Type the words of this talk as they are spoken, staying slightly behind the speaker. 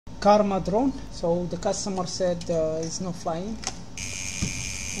Karma drone. So the customer said it's not flying.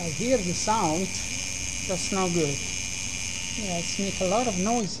 I hear the sound. That's not good. Yeah, it's making a lot of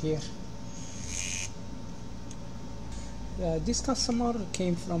noise here. This customer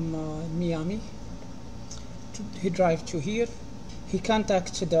came from Miami. He drive to here. He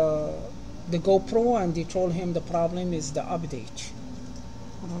contacted the GoPro and they told him the problem is the update.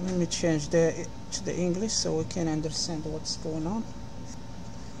 Let me change to the English so we can understand what's going on.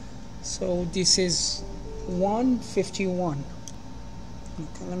 So this is 151.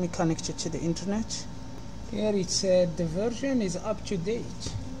 Okay, let me connect it to the internet. Here it said the version is up to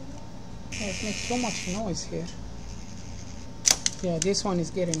date. Oh, it makes so much noise here. Yeah, this one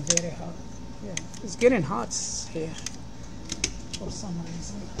is getting very hot. Yeah, it's getting hot here for some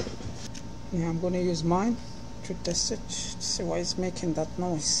reason. Yeah, I'm gonna use mine to test it to see why it's making that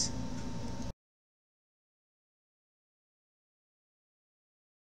noise.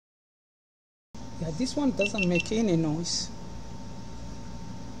 Yeah, this one doesn't make any noise.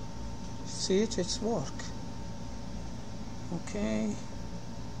 See it? It's work. Okay.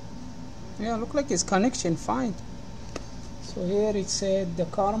 Yeah, look like it's connection fine. So here it said the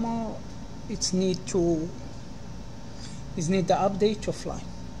Karma, it's need the update to fly.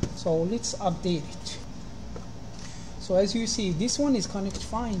 So let's update it. So as you see, this one is connected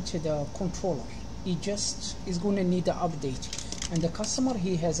fine to the controller. It just is going to need the update. And the customer,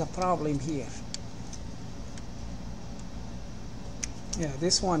 he has a problem here. Yeah,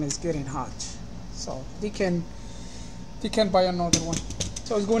 this one is getting hot. So they can buy another one.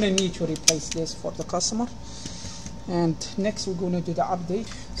 So it's going to need to replace this for the customer. And next we're going to do the update.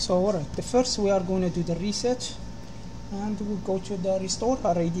 So alright, the first we are going to do the reset. And we'll go to the restore. I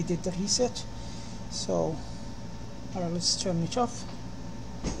already did the reset. So alright, let's turn it off.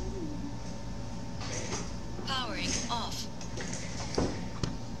 Powering off.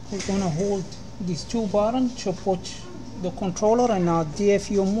 We're going to hold these two buttons to put the controller in a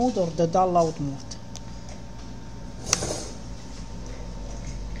DFU mode or the dull out mode.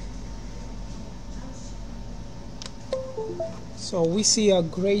 So we see a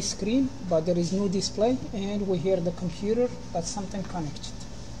gray screen, but there is no display, and we hear the computer that's something connected.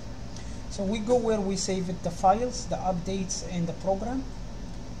 So we go where we save it, the files, the updates, and the program.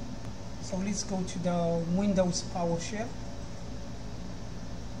 So let's go to the Windows PowerShell.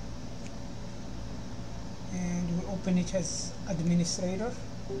 And we open it as administrator.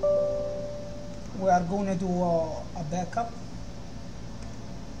 We are going to do a backup.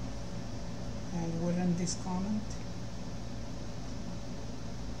 And we'll run this command.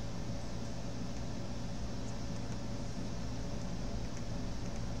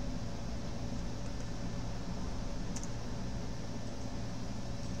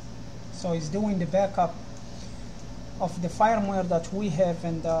 So it's doing the backup of the firmware that we have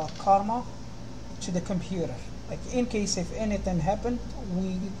in the Karma to the computer. Like in case if anything happened,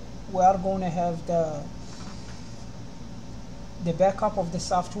 we are going to have the backup of the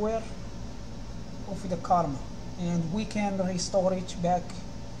software of the Karma, and we can restore it back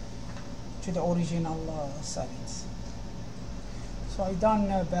to the original settings. So I done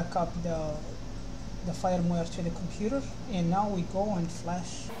backup the firmware to the computer, and now we go and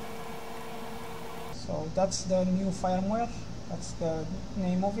flash. So that's the new firmware, that's the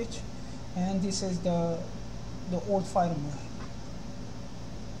name of it, and this is the old firmware.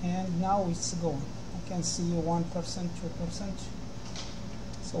 And now it's going. I can see 1%, 2%.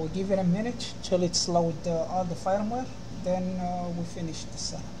 So we give it a minute till it's load all the firmware, then we finish the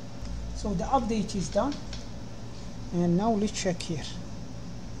setup. So the update is done, and now let's check here.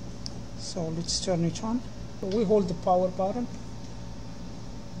 So let's turn it on. So we hold the power button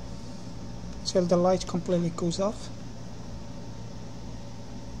till the light completely goes off.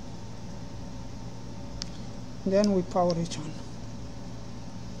 Then we power it on.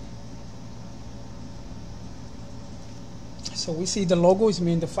 So we see the logo is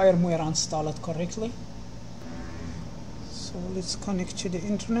mean the firmware installed correctly. So let's connect to the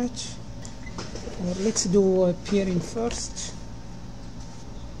internet. Or let's do peering first.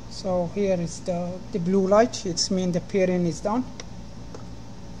 So here is the blue light. It's mean the peering is done.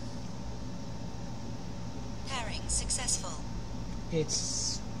 Pairing successful.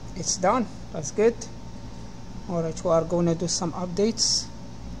 It's done. That's good. Alright, we are going to do some updates.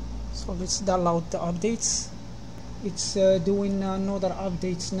 So let's download the updates. It's doing another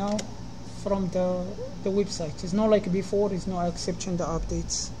updates now from the website. It's not like before, it's not accepting the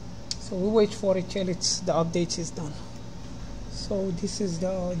updates. So we wait for it till the update is done. So this is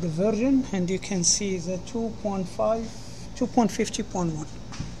the version, and you can see the 2.50.1.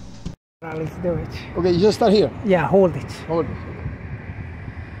 Let's do it. Okay, you just start here. Yeah, hold it. Hold it.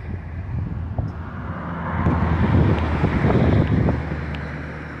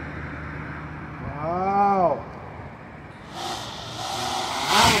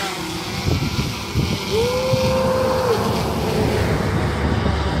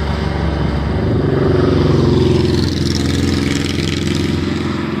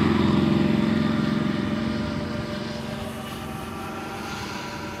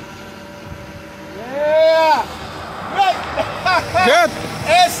 Good.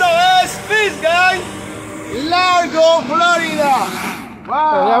 SOSfix, guys. Largo, Florida.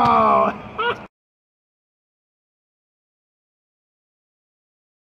 Wow.